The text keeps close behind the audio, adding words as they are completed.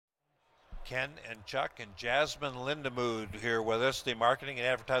Ken and Chuck and Jasmine Lindemood here with us, the marketing and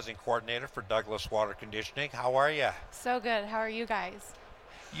advertising coordinator for Douglas Water Conditioning. How are you? So good. How are you guys?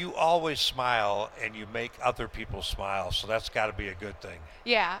 You always smile and you make other people smile, so that's got to be a good thing.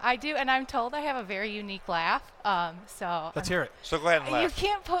 Yeah, I do, and I'm told I have a very unique laugh. Let's hear it. So go ahead and You laugh.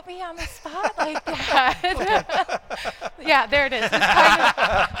 can't put me on the spot like that. Yeah, there it is. It's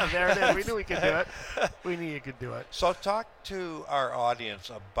kind of, There it is. We knew we could do it. We knew you could do it. So talk to our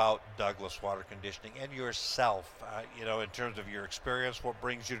audience about Douglas Water Conditioning and yourself, in terms of your experience, what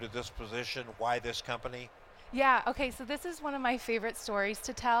brings you to this position, why this company? yeah. Okay, so this is one of my favorite stories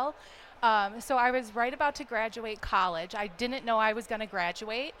to tell. So I was right about to graduate college. I didn't know I was going to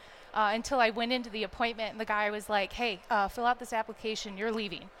graduate until I went into the appointment, and the guy was like, "Hey, fill out this application. You're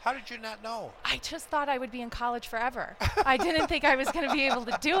leaving." How did you not know? I just thought I would be in college forever. I didn't think I was going to be able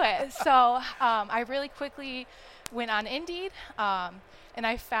to do it. So I really quickly went on Indeed, and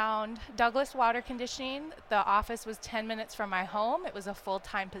I found Douglas Water Conditioning. The office was 10 minutes from my home. It was a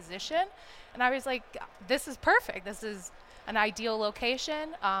full-time position. And I was like, this is perfect. This is an ideal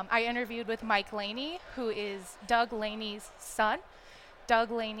location. I interviewed with Mike Laney, who is Doug Laney's son.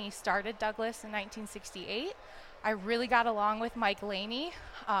 Doug Laney started Douglas in 1968. I really got along with Mike Laney.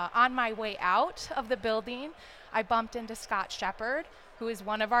 On my way out of the building, I bumped into Scott Shepard, who is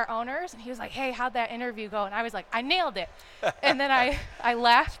one of our owners, and he was like, "Hey, how'd that interview go?" And I was like, "I nailed it." And then I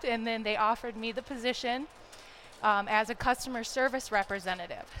left, and then they offered me the position as a customer service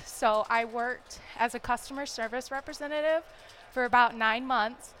representative. So I worked as a customer service representative for about 9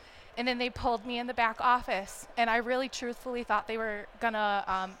 months, and then they pulled me in the back office, and I really truthfully thought they were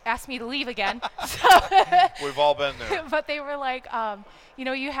gonna ask me to leave again. We've all been there. But they were like,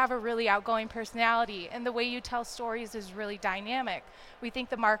 you have a really outgoing personality, and the way you tell stories is really dynamic. We think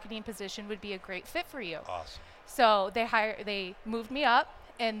the marketing position would be a great fit for you. Awesome. So they moved me up,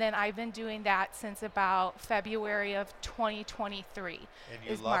 and then I've been doing that since about February of 2023. And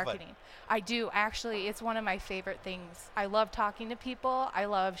you is love it. marketing. I do, actually. It's one of my favorite things. I love talking to people. I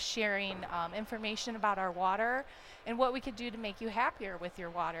love sharing information about our water and what we could do to make you happier with your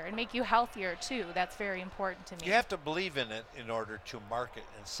water and make you healthier too. That's very important to me. You have to believe in it in order to market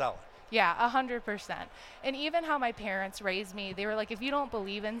and sell it. Yeah, 100%. And even how my parents raised me, they were like, if you don't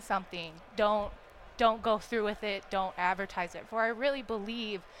believe in something, don't go through with it, don't advertise it. For I really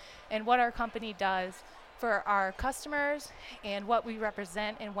believe in what our company does for our customers and what we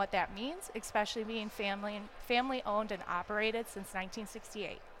represent and what that means, especially being family owned and operated since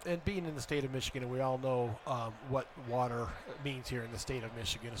 1968. And being in the state of Michigan, and we all know what water means here in the state of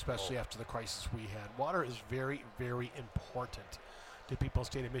Michigan, especially after the crisis we had. Water is very, very important to people in the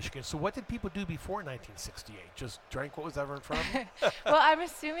state of Michigan. So what did people do before 1968? Just drank what was ever in front of them? Well, I'm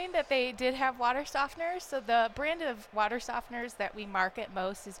assuming that they did have water softeners. So the brand of water softeners that we market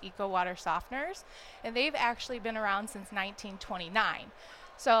most is Eco Water Softeners, and they've actually been around since 1929.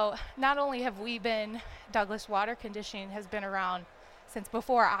 So not only have we been, Douglas Water Conditioning has been around since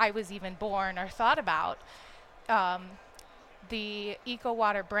before I was even born or thought about. The Eco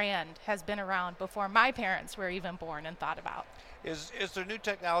Water brand has been around before my parents were even born and thought about. Is there new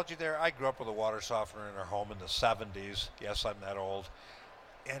technology there? I grew up with a water softener in our home in the 70s. Yes, I'm that old.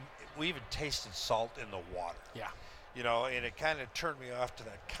 And we even tasted salt in the water. Yeah. And it kind of turned me off to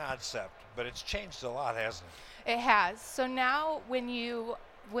that concept. But it's changed a lot, hasn't it? It has. So now when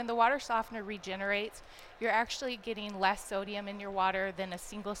the water softener regenerates, you're actually getting less sodium in your water than a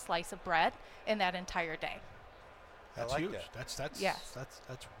single slice of bread in that entire day. That's like huge. that.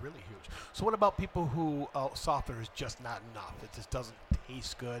 That's really huge. So what about people who softener is just not enough? It just doesn't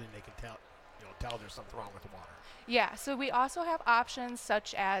taste good, and they can tell there's something wrong with the water. Yeah. So we also have options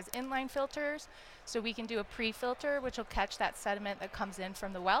such as inline filters. So we can do a pre-filter, which will catch that sediment that comes in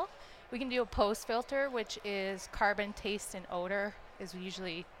from the well. We can do a post-filter, which is carbon, taste, and odor. Is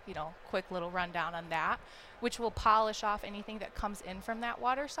usually quick little rundown on that, which will polish off anything that comes in from that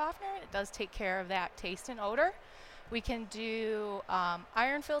water softener. It does take care of that taste and odor. We can do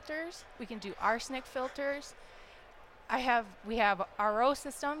iron filters. We can do arsenic filters. We have RO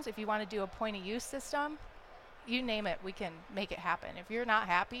systems. If you want to do a point of use system, you name it, we can make it happen. If you're not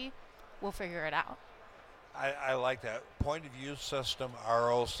happy, we'll figure it out. I like that. Point of use system,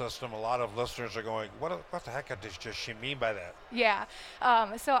 RO system. A lot of listeners are going, what the heck does she mean by that? Yeah.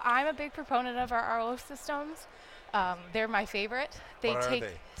 So I'm a big proponent of our RO systems. They're my favorite. What are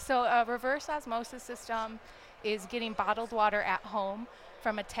they? So a reverse osmosis system is getting bottled water at home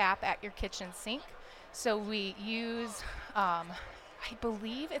from a tap at your kitchen sink. So we use, I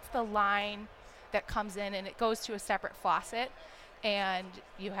believe it's the line that comes in and it goes to a separate faucet, and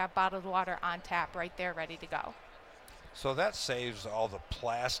you have bottled water on tap right there ready to go. So that saves all the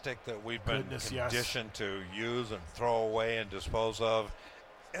plastic that we've been Goodness, yes. conditioned to use and throw away and dispose of.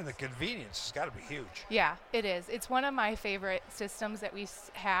 And the convenience has got to be huge. Yeah, it is. It's one of my favorite systems that we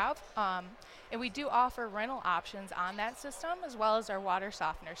have. And we do offer rental options on that system as well as our water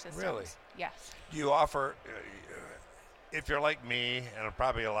softener systems. Really? Yes. Do you offer, if you're like me and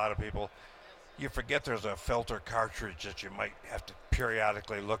probably a lot of people, you forget there's a filter cartridge that you might have to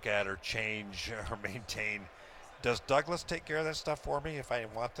periodically look at or change or maintain. Does Douglas take care of that stuff for me if I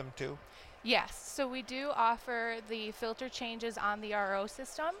want them to? Yes, so we do offer the filter changes on the RO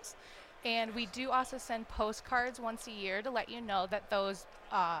systems, and we do also send postcards once a year to let you know that those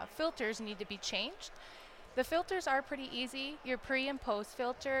filters need to be changed. The filters are pretty easy. Your pre and post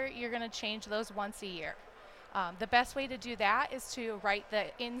filter, you're going to change those once a year. The best way to do that is to write the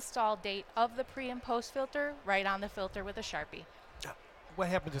install date of the pre and post filter right on the filter with a Sharpie. What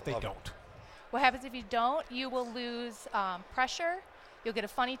happens if they Love it. don't? What happens if you don't? You will lose pressure. You'll get a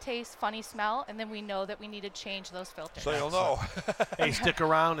funny taste, funny smell, and then we know that we need to change those filters. So you'll know. Hey, stick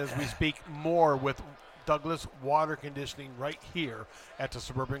around as we speak more with Douglas Water Conditioning right here at the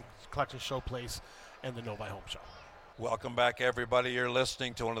Suburban Collection Showplace and the Novi Home Show. Welcome back, everybody. You're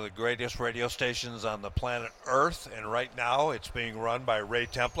listening to one of the greatest radio stations on the planet Earth, and right now it's being run by Ray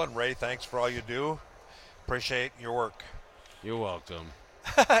Templin. Ray, thanks for all you do. Appreciate your work. You're welcome.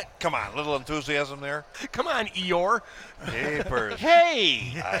 Come on, a little enthusiasm there. Come on, Eeyore. Jeepers.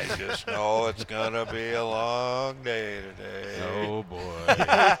 Hey! I just know it's going to be a long day today. Oh,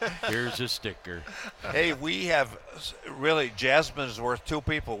 boy. Here's a sticker. Hey, we have really, Jasmine's worth two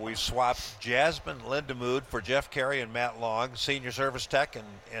people. We've swapped Jasmine Lindemood for Jeff Carey and Matt Long, Senior Service Tech,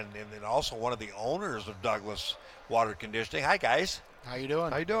 and also one of the owners of Douglas Water Conditioning. Hi, guys. How you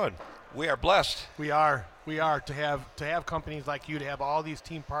doing? How you doing? We are blessed. We are to have companies like you, to have all these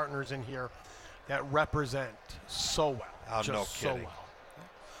team partners in here that represent so well. Oh, just no so kidding. well.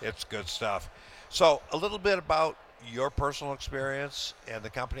 It's good stuff. So a little bit about your personal experience and the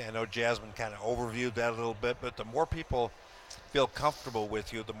company. I know Jasmine kind of overviewed that a little bit, but the more people feel comfortable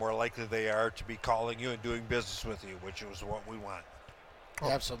with you, the more likely they are to be calling you and doing business with you, which is what we want.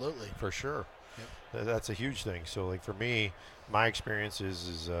 Absolutely. For sure. That's a huge thing. So, like, for me, my experience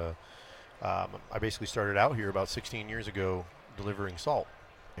is I basically started out here about 16 years ago delivering salt.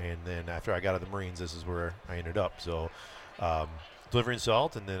 And then after I got out of the Marines, this is where I ended up. So, delivering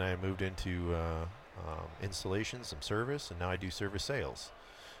salt, and then I moved into installation, some service, and now I do service sales.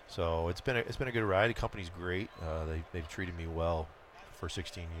 So it's been a good ride. The company's great. They've treated me well for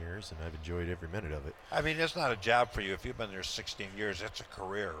 16 years, and I've enjoyed every minute of it. I mean, it's not a job for you. If you've been there 16 years, it's a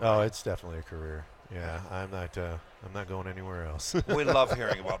career. Oh, Right? it's definitely a career. Yeah, I'm not going anywhere else. We love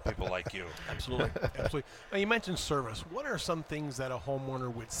hearing about people like you. Absolutely, absolutely. Now, you mentioned service. What are some things that a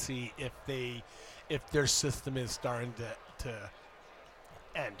homeowner would see if their system is starting to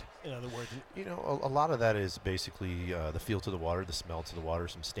end? In other words, You know, a lot of that is basically the feel to the water, the smell to the water,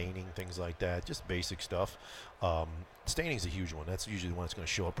 some staining, things like that, just basic stuff. Staining is a huge one. That's usually the one that's going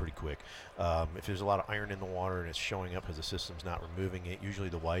to show up pretty quick. If there's a lot of iron in the water and it's showing up because the system's not removing it, usually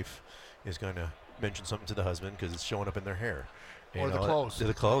the wife is going to mention something to the husband because it's showing up in their hair. Or the clothes.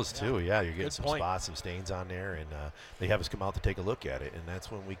 The clothes, too. Yeah, you're getting Good some point. spots, some stains on there, and they have us come out to take a look at it. And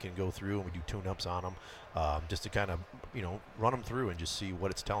that's when we can go through and we do tune-ups on them just to kind of, run them through and just see what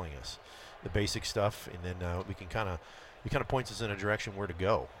it's telling us. The basic stuff, and then it kind of points us in a direction where to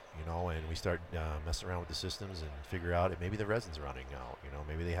go, and we start messing around with the systems and figure out maybe the resin's running out,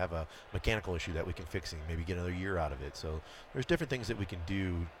 maybe they have a mechanical issue that we can fix and maybe get another year out of it. So there's different things that we can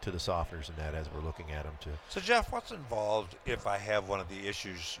do to the softeners and that as we're looking at them to. So, Jeff, what's involved if I have one of the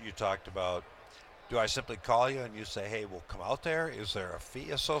issues you talked about? Do I simply call you and you say, hey, we'll come out there? Is there a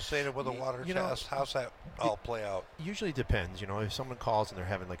fee associated with a water test? How's that all play out? Usually it depends. If someone calls and they're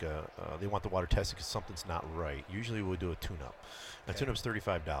having they want the water tested because something's not right, usually we'll do a tune-up. A tune-up's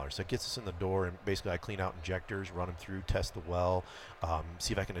 $35. That gets us in the door, and basically I clean out injectors, run them through, test the well,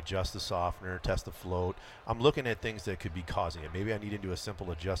 see if I can adjust the softener, test the float. I'm looking at things that could be causing it. Maybe I need to do a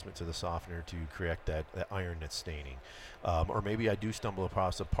simple adjustment to the softener to correct that iron that's staining. Or maybe I do stumble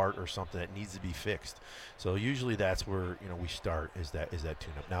across a part or something that needs to be fixed. So usually that's where we start is that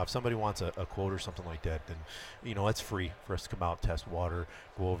tune-up. Now, if somebody wants a quote or something like that, then it's free for us to come out, test water,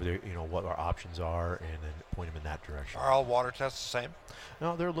 go over there, what our options are, and then point them in that direction. Are all water tests the same?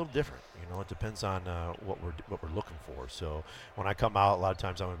 No, they're a little different. It depends on what we're looking for. So when I come out, a lot of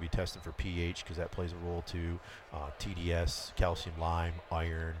times I'm going to be testing for pH because that plays a role too. TDS, calcium, lime,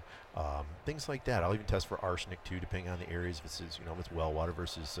 iron. Things like that. I'll even test for arsenic too, depending on the areas. If it's if it's well water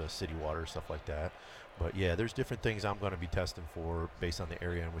versus city water, stuff like that. But yeah, there's different things I'm going to be testing for based on the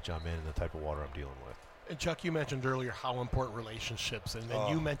area in which I'm in and the type of water I'm dealing with. And Chuck, you mentioned earlier how important relationships, and then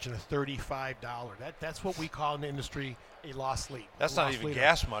you mentioned a $35. That's what we call in the industry a lost lead. That's not even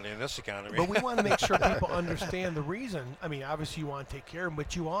gas money in this economy. But we want to make sure people understand the reason. I mean, obviously you want to take care of them,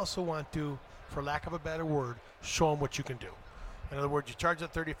 but you also want to, for lack of a better word, show them what you can do. In other words, you charge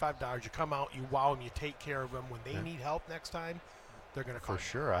that $35, you come out, you wow them, you take care of them. When they need help next time, they're going to call For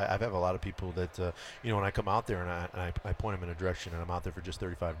sure. I have a lot of people that, when I come out there and I point them in a direction and I'm out there for just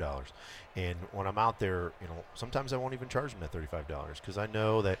 $35. And when I'm out there, sometimes I won't even charge them that $35 because I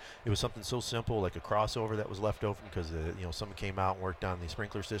know that it was something so simple like a crossover that was left open because, someone came out and worked on the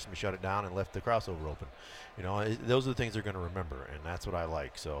sprinkler system, shut it down and left the crossover open. Those are the things they're going to remember, and that's what I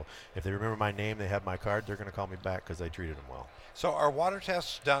like. So if they remember my name, they have my card, they're going to call me back because I treated them well. So are water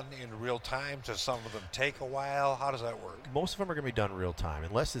tests done in real time? Does some of them take a while? How does that work? Most of them are going to be done real time,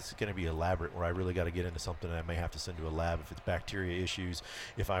 unless it's going to be elaborate, where I really got to get into something that I may have to send to a lab. If it's bacteria issues,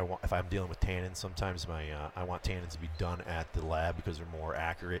 if I'm dealing with tannins, sometimes I want tannins to be done at the lab because they're more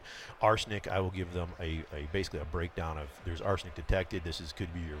accurate. Arsenic, I will give them basically a breakdown of there's arsenic detected.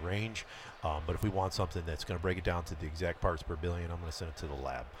 Could be your range, but if we want something that's going to break it down to the exact parts per billion, I'm going to send it to the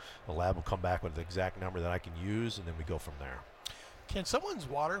lab. The lab will come back with the exact number that I can use, and then we go from there. Can someone's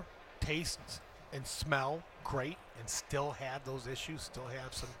water taste and smell great and still have those issues, still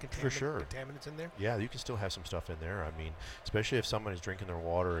have some contaminants in there? Yeah, you can still have some stuff in there. I mean, especially if someone is drinking their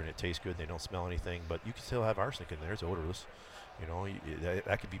water and it tastes good, they don't smell anything, but you can still have arsenic in there. It's odorless.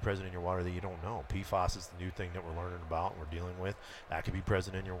 That could be present in your water that you don't know. PFAS is the new thing that we're learning about and we're dealing with. That could be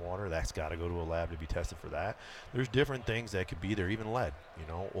present in your water. That's got to go to a lab to be tested for that. There's different things that could be there, even lead.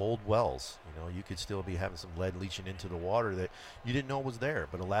 Old wells. You could still be having some lead leaching into the water that you didn't know was there,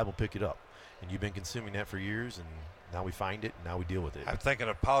 but a lab will pick it up. And you've been consuming that for years, and now we find it, and now we deal with it. I'm thinking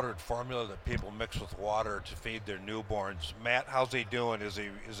of powdered formula that people mix with water to feed their newborns. Matt, how's he doing? Is he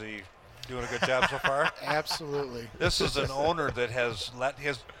doing a good job so far? Absolutely. This is an owner that has let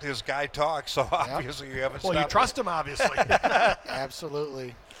his guy talk, so obviously you haven't stopped. Well, you trust him, obviously.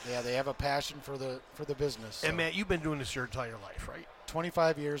 Absolutely. Yeah, they have a passion for the business. So. And Matt, you've been doing this your entire life, right?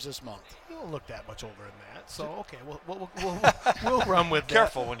 25 years this month. You don't look that much older than that, so okay, we'll run with that.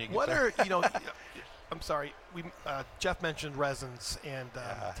 Careful when you get there. I'm sorry, Jeff mentioned resins and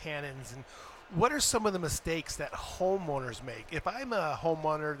tannins, and what are some of the mistakes that homeowners make? If I'm a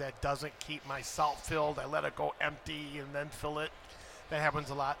homeowner that doesn't keep my salt filled, I let it go empty and then fill it, that happens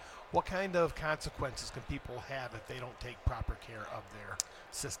a lot. What kind of consequences can people have if they don't take proper care of their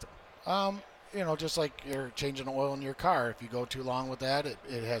system? Just like you're changing oil in your car. If you go too long with that, it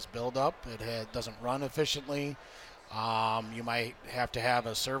has buildup. It doesn't run efficiently. You might have to have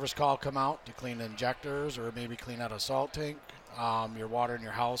a service call come out to clean injectors or maybe clean out a salt tank. Your water in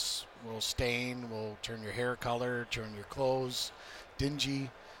your house will stain, will turn your hair color, turn your clothes dingy.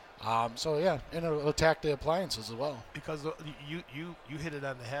 And it'll attack the appliances as well. Because you hit it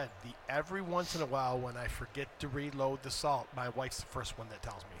on the head. Every once in a while when I forget to reload the salt, my wife's the first one that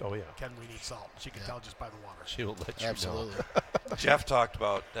tells me, oh yeah, Ken, we need salt. She can tell just by the water. She'll let you Absolutely. know. Jeff talked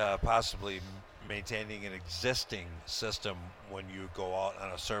about possibly maintaining an existing system when you go out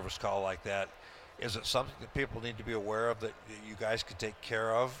on a service call like that. Is it something that people need to be aware of that you guys could take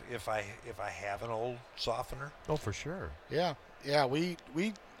care of if I have an old softener? Oh, for sure. Yeah. We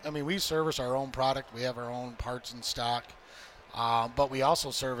service our own product. We have our own parts in stock, but we also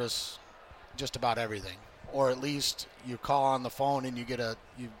service just about everything. Or at least you call on the phone and you get a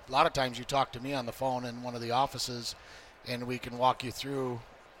lot of times you talk to me on the phone in one of the offices, and we can walk you through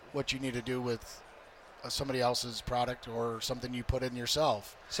what you need to do with somebody else's product or something you put in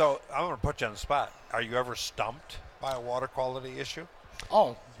yourself. So I'm going to put you on the spot. Are you ever stumped by a water quality issue?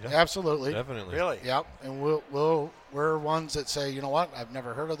 Oh, yeah, absolutely. Definitely. Really? Yep. And we're ones that say, you know what, I've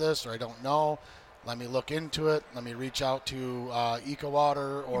never heard of this, or I don't know. Let me look into it. Let me reach out to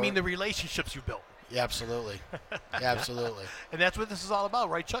EcoWater. Or You mean the relationships you built? Yeah, absolutely. Absolutely. And that's what this is all about,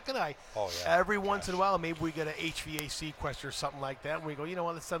 right, Chuck and I? Oh, yeah. Every once in a while, maybe we get an HVAC question or something like that, and we go, you know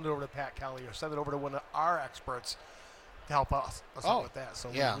what, let's send it over to Pat Kelly or send it over to one of our experts to help us out with that. So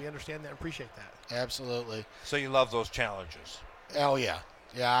yeah. we understand that and appreciate that. Absolutely. So you love those challenges? Oh, yeah.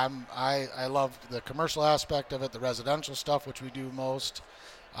 Yeah, I love the commercial aspect of it, the residential stuff, which we do most.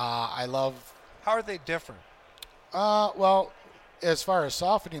 I love... How are they different? Well, as far as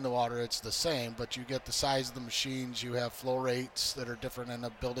softening the water, it's the same, but you get the size of the machines. You have flow rates that are different in a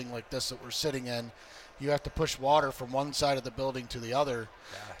building like this that we're sitting in. You have to push water from one side of the building to the other.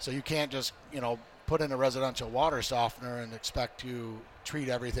 Yeah. So you can't just, put in a residential water softener and expect to treat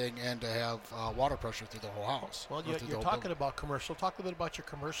everything and to have water pressure through the whole house. Well, you're talking about commercial. Talk a bit about your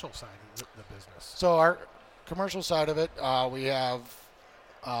commercial side of the business. So our commercial side of it, we have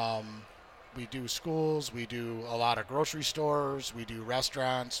we do schools, we do a lot of grocery stores, we do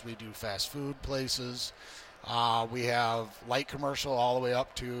restaurants, we do fast food places. We have light commercial all the way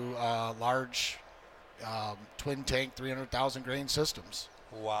up to large twin tank 300,000 grain systems.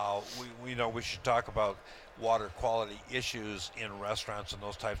 Wow, we know we should talk about water quality issues in restaurants and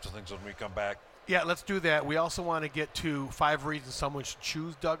those types of things when we come back. Yeah, let's do that. We also want to get to 5 reasons someone should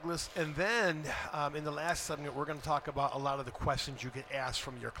choose Douglas. And then in the last segment, we're going to talk about a lot of the questions you get asked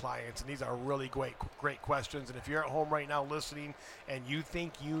from your clients. And these are really great questions. And if you're at home right now listening and you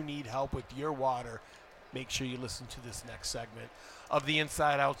think you need help with your water, make sure you listen to this next segment of the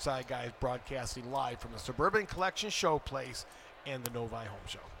Inside Outside Guys, broadcasting live from the Suburban Collection Showplace and the Novi Home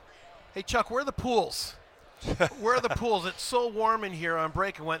Show. Hey, Chuck, where are the pools? Where are the pools? It's so warm in here. On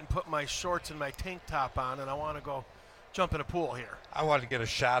break, I went and put my shorts and my tank top on, and I want to go jump in a pool here. I want to get a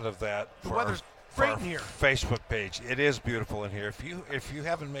shot of that. The for weather's for great our in here. Facebook page. It is beautiful in here. If you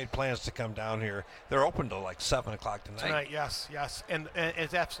haven't made plans to come down here, they're open till like 7 o'clock tonight. Yes. And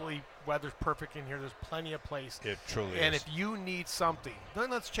it's absolutely, weather's perfect in here. There's plenty of place. It truly And is. if you need something, then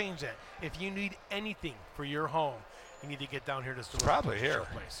let's change that. If you need anything for your home, you need to get down here to the probably here.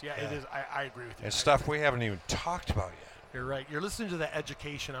 Showplace. Yeah, Yeah. it is. I agree with you. And stuff we haven't even talked about yet. You're right. You're listening to the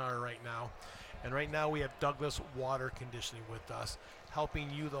Education Hour right now. And right now we have Douglas Water Conditioning with us, helping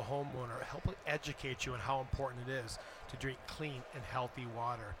you, the homeowner, help educate you on how important it is to drink clean and healthy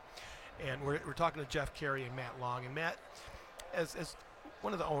water. And we're talking to Jeff Carey and Matt Long. And Matt, as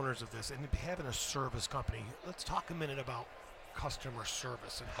one of the owners of this and having a service company, let's talk a minute about customer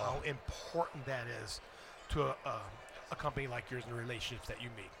service and how important that is to a company like yours and the relationships that you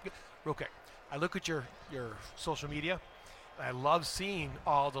meet. Real quick, I look at your social media. And I love seeing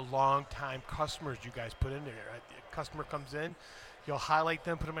all the long-time customers you guys put in there. A customer comes in, you'll highlight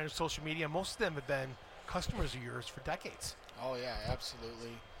them, put them on your social media. Most of them have been customers of yours for decades. Oh yeah,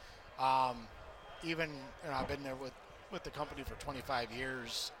 absolutely. Even I've been there with the company for 25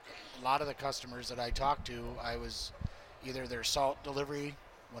 years. A lot of the customers that I talked to, I was either their salt delivery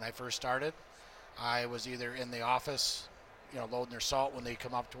when I first started. I was either in the office, loading their salt when they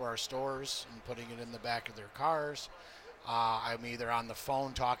come up to our stores and putting it in the back of their cars. I'm either on the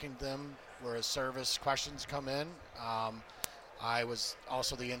phone talking to them where service questions come in. I was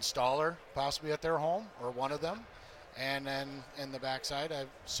also the installer possibly at their home or one of them. And then in the backside, I've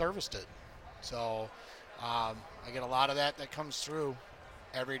serviced it. So I get a lot of that comes through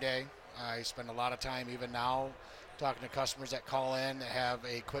every day. I spend a lot of time even now talking to customers that call in that have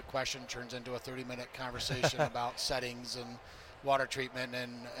a quick question, turns into a 30-minute conversation about settings and water treatment,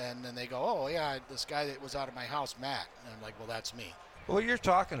 and then they go, oh yeah, this guy that was out of my house, Matt. And I'm like, well, that's me. Well, you're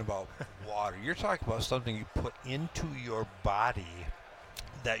talking about water. You're talking about something you put into your body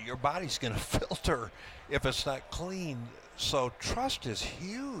that your body's going to filter if it's not clean. So trust is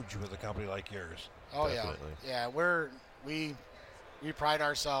huge with a company like yours. Oh Definitely. yeah, we pride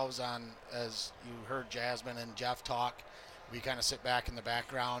ourselves on, as you heard Jasmine and Jeff talk, we kind of sit back in the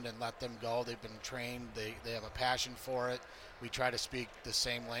background and let them go. They've been trained. They have a passion for it. We try to speak the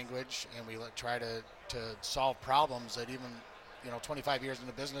same language, and we try to solve problems that even 25 years in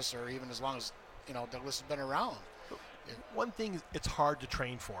the business, or even as long as Douglas has been around. One thing it's hard to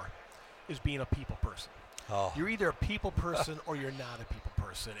train for is being a people person. Oh, You're either a people person or you're not a people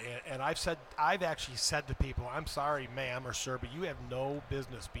person. And I've actually said to people, I'm sorry, ma'am or sir, but you have no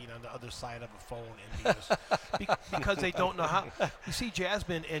business being on the other side of a phone and being this, because they don't know how. You see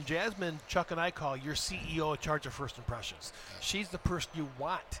Jasmine, Chuck and I call your CEO in charge of first impressions. She's the person you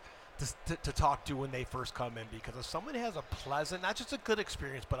want to talk to when they first come in, because if someone has a pleasant, not just a good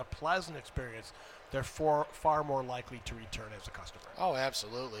experience, but a pleasant experience, they're far more likely to return as a customer. Oh,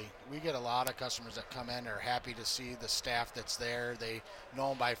 absolutely. We get a lot of customers that come in, are happy to see the staff that's there. They know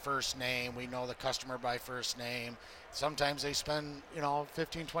them by first name. We know the customer by first name. Sometimes they spend,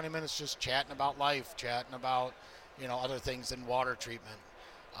 15, 20 minutes just chatting about life, chatting about, other things than water treatment.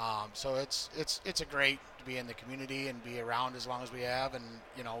 So it's a great to be in the community and be around as long as we have, and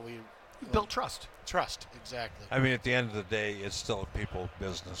we Build trust. trust. Exactly. I mean, at the end of the day, it's still a people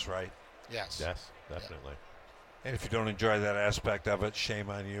business, right? Yes. Yes, definitely. And if you don't enjoy that aspect of it, shame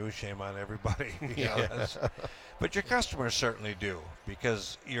on you, shame on everybody. Yes. But your customers certainly do,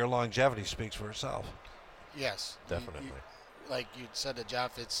 because your longevity speaks for itself. Yes. Definitely. Like you said to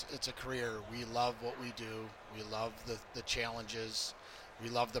Jeff, it's a career. We love what we do. We love the challenges. We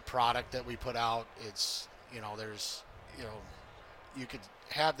love the product that we put out. It's you could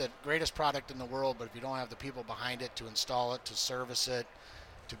have the greatest product in the world, but if you don't have the people behind it to install it, to service it,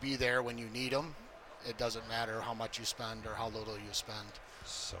 to be there when you need them, it doesn't matter how much you spend or how little you spend.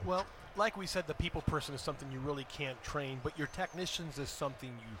 So Well, like we said, the people person is something you really can't train, but your technicians is something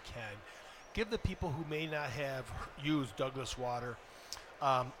you can. give the people who may not have used Douglas Water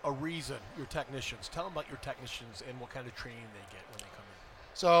a reason, your technicians. Tell them about your technicians and what kind of training they get when they come in.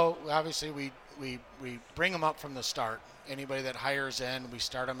 So obviously we bring them up from the start. Anybody that hires in, we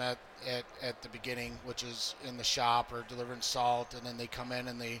start them at the beginning, which is in the shop or delivering salt, and then they come in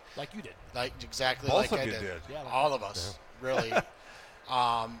and they Like you did. like exactly Both like of I you did. did. Yeah, like All of us, really.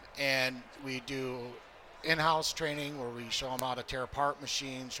 And we do in-house training where we show them how to tear apart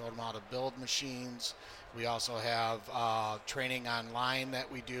machines, show them how to build machines. We also have training online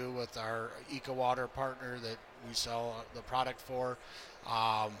that we do with our EcoWater partner that we sell the product for.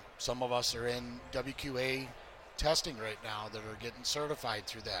 Some of us are in WQA testing right now that are getting certified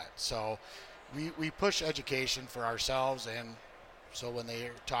through that. So we push education for ourselves, and so when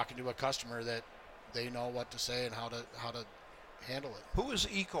they're talking to a customer that they know what to say and how to handle it. Who is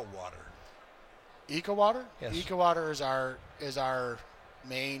EcoWater? EcoWater? Yes. EcoWater is our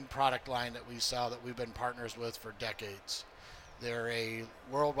main product line that we sell that we've been partners with for decades. They're a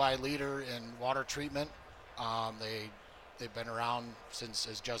worldwide leader in water treatment. They've been around since,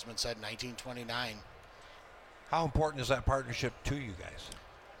 as Jusman said, 1929. How important is that partnership to you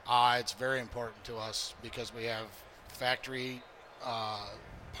guys? It's very important to us because we have factory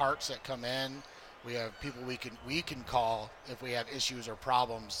parts that come in. We have people we can call if we have issues or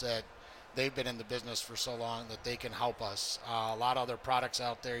problems that they've been in the business for so long that they can help us. A lot of other products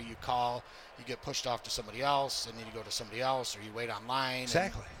out there, you call, you get pushed off to somebody else, and then you go to somebody else, or you wait online.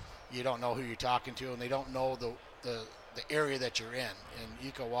 Exactly. And you don't know who you're talking to, and they don't know the area that you're in.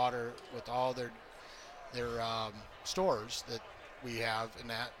 And EcoWater, with all their stores that we have, and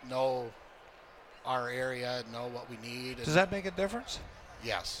that know our area, know what we need. Does that make a difference?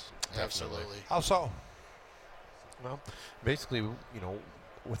 Yes, absolutely. How so? Well, basically,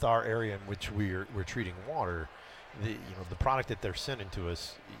 with our area in which we're treating water, the product that they're sending to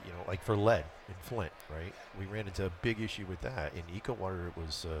us, like for lead in Flint, right? We ran into a big issue with that. And EcoWater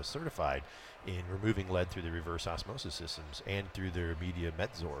was certified in removing lead through the reverse osmosis systems and through their Media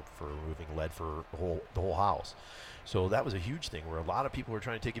Metzorb for removing lead for the whole house. So that was a huge thing where a lot of people were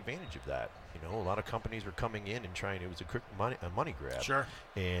trying to take advantage of that. A lot of companies were coming in and trying. It was a quick money grab. Sure.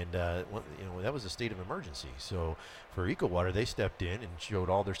 And that was a state of emergency. So for EcoWater, they stepped in and showed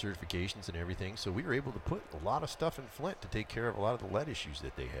all their certifications and everything. So we were able to put a lot of stuff in Flint to take care of a lot of the lead issues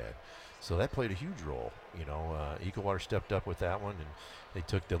that they had. So that played a huge role. EcoWater stepped up with that one, and they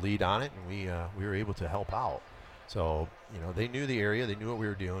took the lead on it, and we were able to help out. So, they knew the area, they knew what we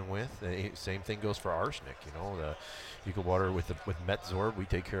were dealing with. Same thing goes for arsenic. The EcoWater with Metzorb, we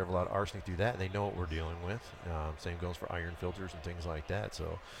take care of a lot of arsenic through that, and they know what we're dealing with. Same goes for iron filters and things like that.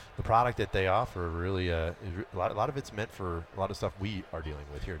 So the product that they offer really, a lot of it's meant for a lot of stuff we are dealing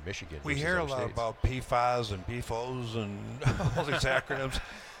with here in Michigan. We versus hear a other lot states. about PFAS and PFOs and all these acronyms.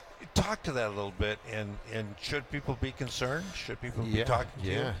 Talk to that a little bit, and should people be concerned? Should people be talking to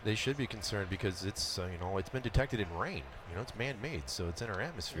you? Yeah, they should be concerned because it's it's been detected in rain. It's man-made, so it's in our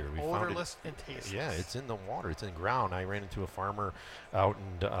atmosphere. We found Odorless and tasteless. Yeah, it's in the water. It's in the ground. I ran into a farmer out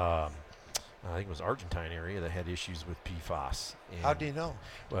in I think it was Argentine area that had issues with PFAS. And How do you know?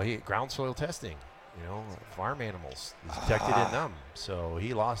 well, he ground soil testing. Farm animals is detected in them. So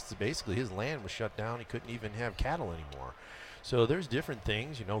he lost basically his land was shut down. He couldn't even have cattle anymore. So there's different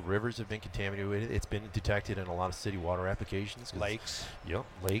things. Rivers have been contaminated with it. It's been detected in a lot of city water applications. Lakes. Yep,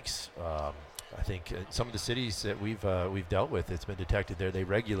 lakes. I think some of the cities that we've dealt with, it's been detected there. They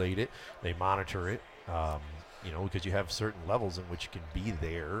regulate it. They monitor it. Because you have certain levels in which you can be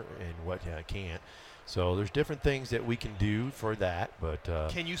there and what can't. So there's different things that we can do for that, but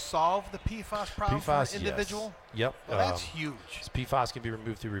Can you solve the PFAS problem for an individual? Yes. Yep. Well, that's huge. PFAS can be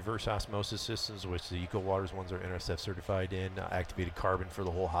removed through reverse osmosis systems, which the EcoWater's ones are NSF certified in. Activated carbon for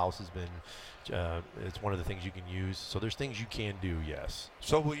the whole house has been, it's one of the things you can use. So there's things you can do, yes.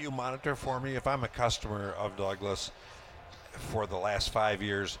 So will you monitor for me if I'm a customer of Douglas for the last 5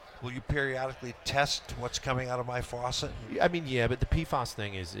 years? Will you periodically test what's coming out of my faucet? I mean, yeah, but the PFAS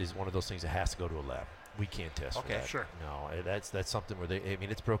thing is one of those things that has to go to a lab. We can't test for Okay, that. sure. No, that's something where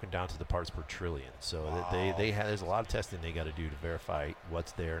it's broken down to the parts per trillion. So there's a lot of testing they got to do to verify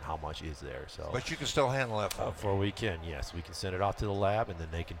what's there and how much is there. So, But you can still handle that for me. for we can, yes, we can send it off to the lab and then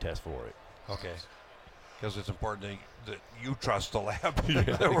they can test for it. Okay. Because it's important that you trust the lab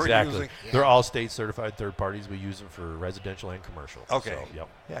that we're exactly. using. They're all state certified third parties. We use them for residential and commercial. Okay. So, yep.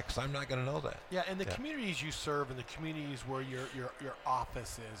 Yeah, because I'm not going to know that. Yeah, and the Yeah. communities you serve and the communities where your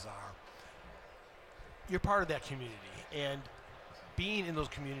offices are, you're part of that community. And being in those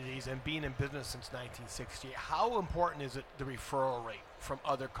communities and being in business since 1968, how important is it the referral rate from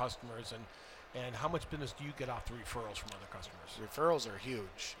other customers? And And how much business do you get off the referrals from other customers? Referrals are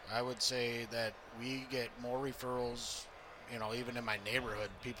huge. I would say that we get more referrals, even in my neighborhood,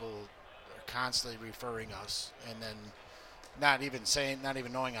 people are constantly referring us, and then not even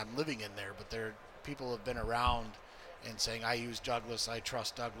knowing I'm living in there, but people have been around and saying, I use Douglas, I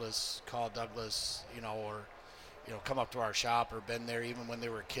trust Douglas, call Douglas, or come up to our shop, or been there even when they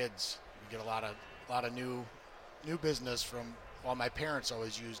were kids. We get a lot of new business from, well, my parents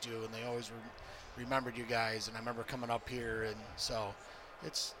always used you, and they always remembered you guys, and I remember coming up here, and so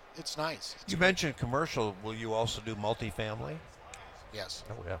it's nice. You mentioned commercial. Will you also do multifamily? Yes.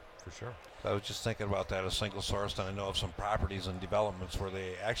 Oh yeah, for sure. I was just thinking about that as single source, and I know of some properties and developments where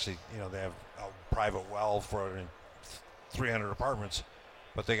they actually, they have a private well for 300 apartments,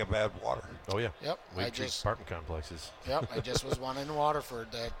 but they got bad water. Oh yeah. Yep. Lake Creek apartment complexes. Yep. I just was one in Waterford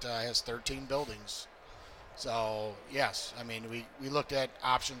that has 13 buildings. So yes, I mean we looked at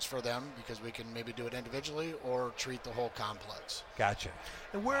options for them because we can maybe do it individually or treat the whole complex. Gotcha.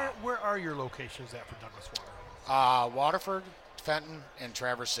 And where are your locations at for Douglas Water? Waterford, Fenton, and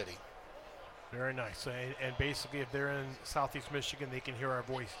Traverse City. Very nice. And basically, if they're in Southeast Michigan, they can hear our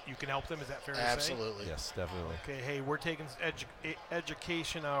voice. You can help them. Is that fair to say? Absolutely. Yes, definitely. Okay. Hey, we're taking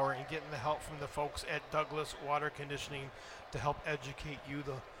education hour and getting the help from the folks at Douglas Water Conditioning to help educate you,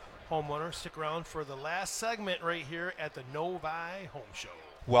 the homeowner. Stick around for the last segment right here at the Novi Home Show.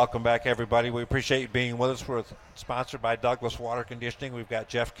 Welcome back, everybody. We appreciate you being with us. We're sponsored by Douglas Water Conditioning. We've got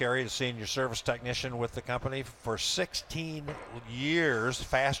Jeff Carey, the senior service technician with the company for 16 years,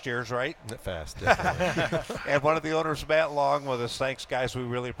 fast years, right? Fast, definitely. And one of the owners, Matt Long, with us. Thanks, guys. We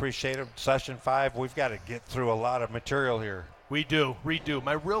really appreciate it. Session 5, we've got to get through a lot of material here. We do.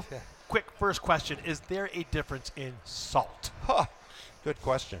 My real quick first question, is there a difference in salt? Huh. Good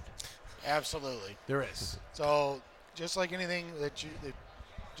question. Absolutely. There is. So just like anything that you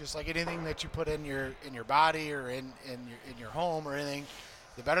put in your body or in your home or anything,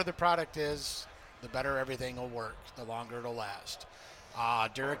 the better the product is, the better everything will work, the longer it'll last.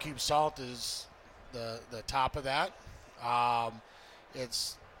 DuraCube salt is the top of that.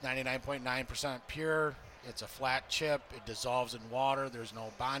 It's 99.9% pure. It's a flat chip. It dissolves in water. There's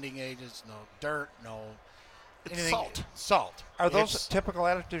no bonding agents, no dirt, no anything. Salt. Are those typical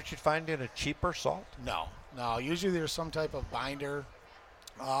additives you'd find in a cheaper salt? No. Usually there's some type of binder.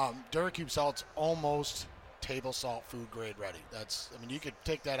 DuraCube salt's almost table salt, food grade ready. You could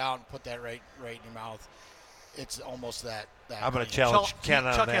take that out and put that right in your mouth. It's almost that. I'm going to challenge Ken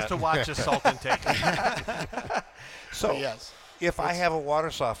on Chuck that. has to watch his salt intake. So, yes, if I have a water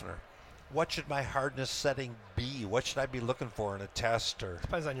softener, what should my hardness setting be? What should I be looking for in a test? Or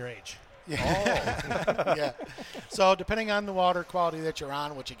Depends on your age. Yeah. Yeah. So depending on the water quality that you're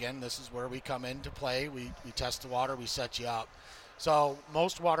on, which again, this is where we come into play. We test the water, we set you up. So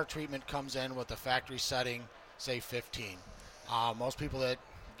most water treatment comes in with a factory setting, say 15. Most people that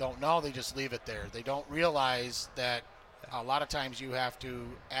don't know, they just leave it there. They don't realize that a lot of times you have to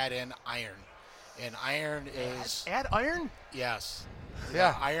add in iron. And iron is... Add iron? Yes.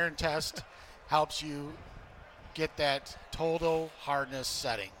 Yeah. The iron test helps you get that total hardness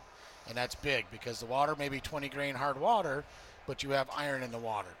setting. And that's big because the water may be 20 grain hard water, but you have iron in the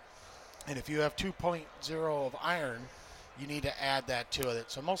water. And if you have 2.0 of iron, you need to add that to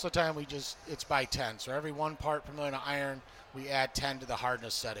it. So most of the time it's by 10. So every 1 part per million of iron, we add 10 to the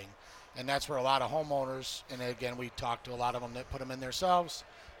hardness setting. And that's where a lot of homeowners, and again, we talk to a lot of them that put them in themselves,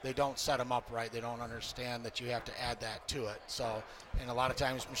 they don't set them up right. They don't understand that you have to add that to it. So, and a lot of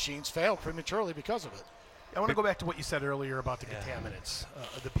times machines fail prematurely because of it. I want to go back to what you said earlier about the contaminants,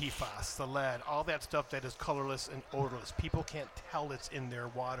 the PFAS, the lead, all that stuff that is colorless and odorless. People can't tell it's in their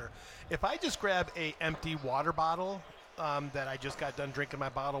water. If I just grab a empty water bottle that I just got done drinking my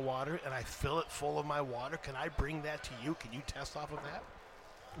bottled water and I fill it full of my water, can I bring that to you? Can you test off of that?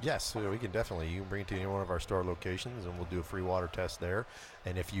 Yes, we can definitely. You can bring it to any one of our store locations, and we'll do a free water test there.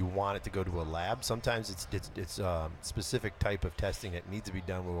 And if you want it to go to a lab, sometimes it's specific type of testing that needs to be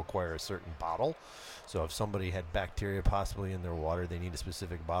done will require a certain bottle. So if somebody had bacteria possibly in their water, they need a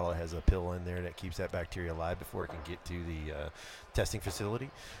specific bottle that has a pill in there that keeps that bacteria alive before it can get to the testing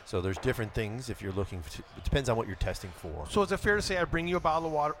facility. So there's different things if you're looking to, it depends on what you're testing for. So is it fair to say I bring you a bottle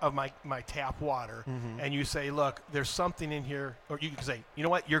of water, of my tap water, and you say, look, there's something in here, or you can say, you know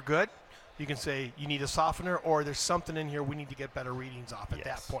what, you're good? You can say you need a softener, or there's something in here we need to get better readings off at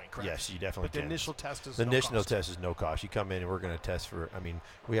that point, correct? Yes, you definitely But the can. initial test is The no initial cost. test is no cost. You come in and we're going to test for,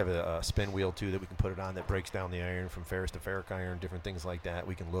 we have a spin wheel too that we can put it on that breaks down the iron from ferrous to ferric iron, different things like that.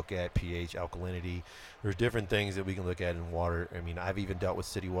 We can look at pH, alkalinity. There's different things that we can look at in water. I've even dealt with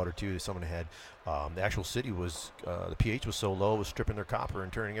city water too. Someone had The actual city was the pH was so low, it was stripping their copper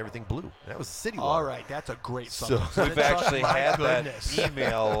and turning everything blue. And that was the city All water. right, that's a great So- subject. We've actually My had goodness. that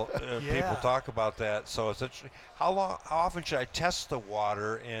email. Yeah. People talk about that. So it's interesting. How often should I test the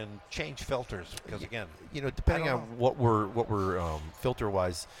water and change filters? Because again, Depending I on don't what we're filter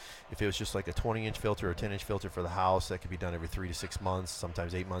wise, if it was just like a 20-inch filter or a 10-inch filter for the house, that could be done every 3 to 6 months,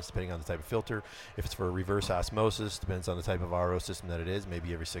 sometimes 8 months, depending on the type of filter. If it's for reverse osmosis, depends on the type of RO system that it is,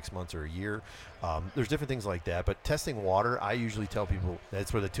 maybe every 6 months or a year. There's different things like that. But testing water, I usually tell people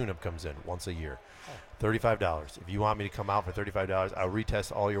that's where the tune-up comes in, once a year. $35. If you want me to come out for $35, I'll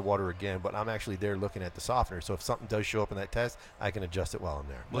retest all your water again, but I'm actually there looking at the softener. So if something does show up in that test, I can adjust it while I'm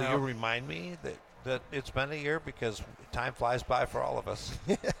there. will you remind me that it's been a year, because time flies by for all of us.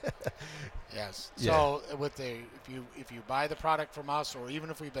 Yes. Yeah. So if you buy the product from us, or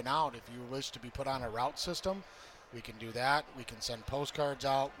even if we've been out, if you wish to be put on a route system, we can do that. We can send postcards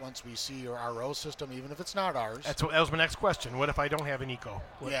out once we see your RO system, even if it's not ours. That was my next question. What if I don't have an eco?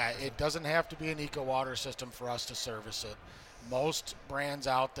 Yeah, it doesn't have to be an eco water system for us to service it. Most brands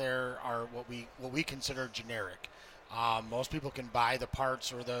out there are what we consider generic. Most people can buy the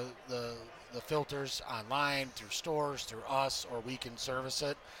parts or the filters online, through stores, through us, or we can service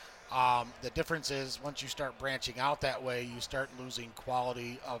it. The difference is once you start branching out that way, you start losing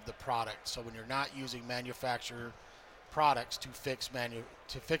quality of the product. So when you're not using manufacturer products to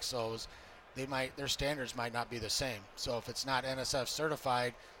fix those, their standards might not be the same. So if it's not NSF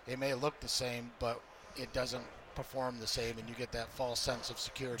certified, it may look the same, but it doesn't perform the same, and you get that false sense of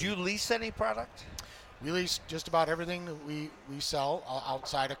security. Do you lease any product? We lease just about everything that we sell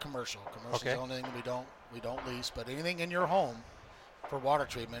outside of commercial. Commercial is Okay. the only thing we don't lease, but anything in your home for water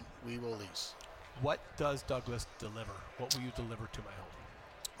treatment, we will lease. What does Douglas deliver? What will you deliver to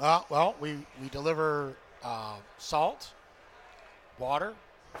my home? Well, we deliver salt, water,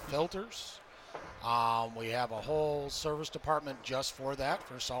 filters. We have a whole service department just for that,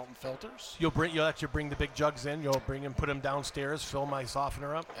 for salt and filters. You'll let you bring the big jugs in. You'll bring them, put them downstairs, fill my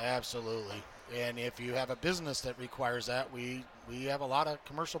softener up. Absolutely. And if you have a business that requires that, we have a lot of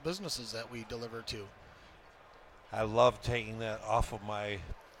commercial businesses that we deliver to. I love taking that off of my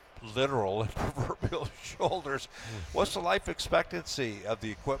literal and proverbial shoulders. What's the life expectancy of the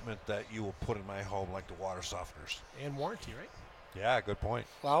equipment that you will put in my home, like the water softeners? And warranty, right? Yeah, good point.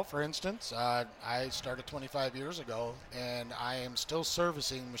 Well, for instance, I started 25 years ago, and I am still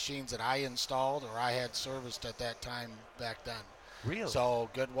servicing machines that I installed or I had serviced at that time back then. Really? So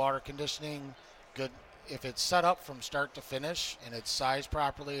good water conditioning, good. If it's set up from start to finish and it's sized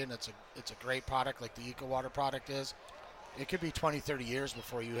properly and it's a great product like the EcoWater product is, it could be 20, 30 years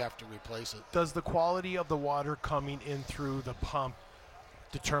before you have to replace it. Does the quality of the water coming in through the pump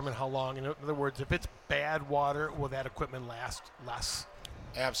determine how long? In other words, if it's bad water, will that equipment last less?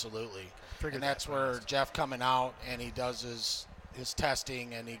 Absolutely. Figured And that's that when I where asked. Jeff coming out and he does his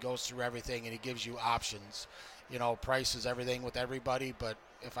testing and he goes through everything and he gives you options. Price is everything with everybody, but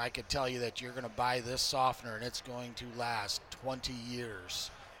if I could tell you that you're going to buy this softener and it's going to last 20 years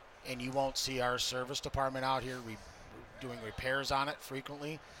and you won't see our service department out here doing repairs on it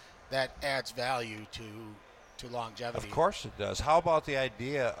frequently, that adds value to longevity. Of course it does. How about the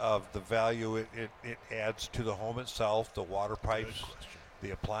idea of the value it adds to the home itself, the water pipes,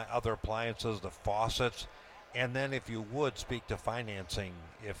 the other appliances, the faucets, and then if you would speak to financing,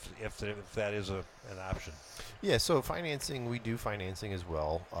 if that is an option. Yeah, so financing, we do financing as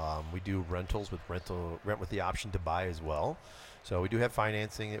well. We do rentals with rent with the option to buy as well. So we do have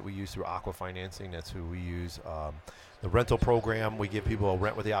financing that we use through Aqua Financing. That's who we use. The rental program, we give people a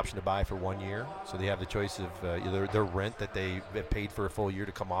rent with the option to buy for 1 year. So they have the choice of either their rent that they have paid for a full year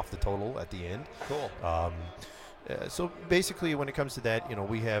to come off the total at the end. Cool. So basically, when it comes to that,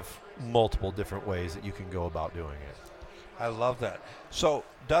 we have multiple different ways that you can go about doing it. I love that. So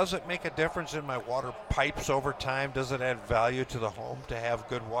does it make a difference in my water pipes over time? Does it add value to the home to have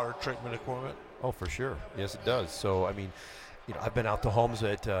good water treatment equipment? Oh, for sure. Yes, it does. So, I've been out to homes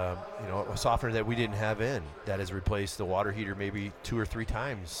that, a softener that we didn't have in that has replaced the water heater maybe 2 or 3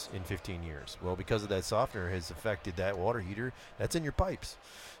 times in 15 years. Well, because of that softener has affected that water heater, that's in your pipes.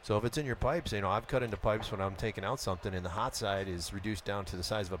 So if it's in your pipes, I've cut into pipes when I'm taking out something and the hot side is reduced down to the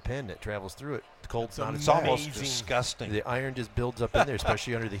size of a pin that travels through it. The cold's not It's as almost Amazing. disgusting. the iron just builds up in there,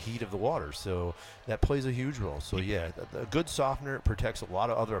 especially under the heat of the water. So that plays a huge role. So yeah, a good softener protects a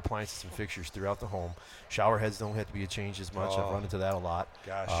lot of other appliances and fixtures throughout the home. Shower heads don't have to be changed as much. I've Oh. run into that a lot.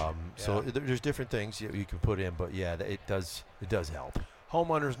 Gosh. So Yeah. there's different things you can put in, but yeah, it does help.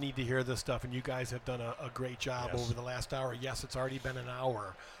 Homeowners need to hear this stuff, and you guys have done a great job Yes. over the last hour. Yes, it's already been an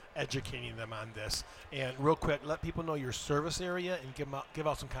hour educating them on this. And real quick, let people know your service area and give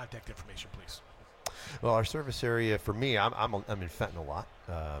out some contact information, please. Well, our service area for me, I'm in Fenton a lot.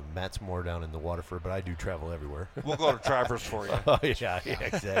 Matt's more down in the Waterford, but I do travel everywhere. We'll go to Traverse for you. Oh, yeah,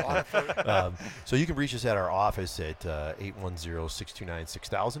 exactly. So you can reach us at our office at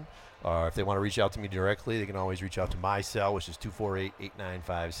 810-629-6000. If they want to reach out to me directly, they can always reach out to my cell, which is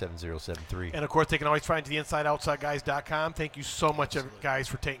 248-895-7073. And, of course, they can always find to the InsideOutsideGuys.com. Thank you so much, guys,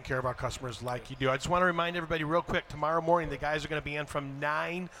 for taking care of our customers like you do. I just want to remind everybody real quick, tomorrow morning the guys are going to be in from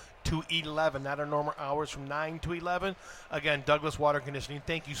 9 to 11, not our normal hours, from 9 to 11. Again, Douglas Water Conditioning,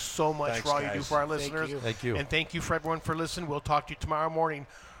 thank you so much Thanks, for all you do guys. for our Thank listeners. you. Thank you. And thank you for everyone for listening. We'll talk to you tomorrow morning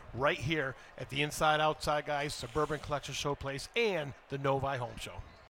right here at the Inside Outside Guys Suburban Collection Showplace and the Novi Home Show.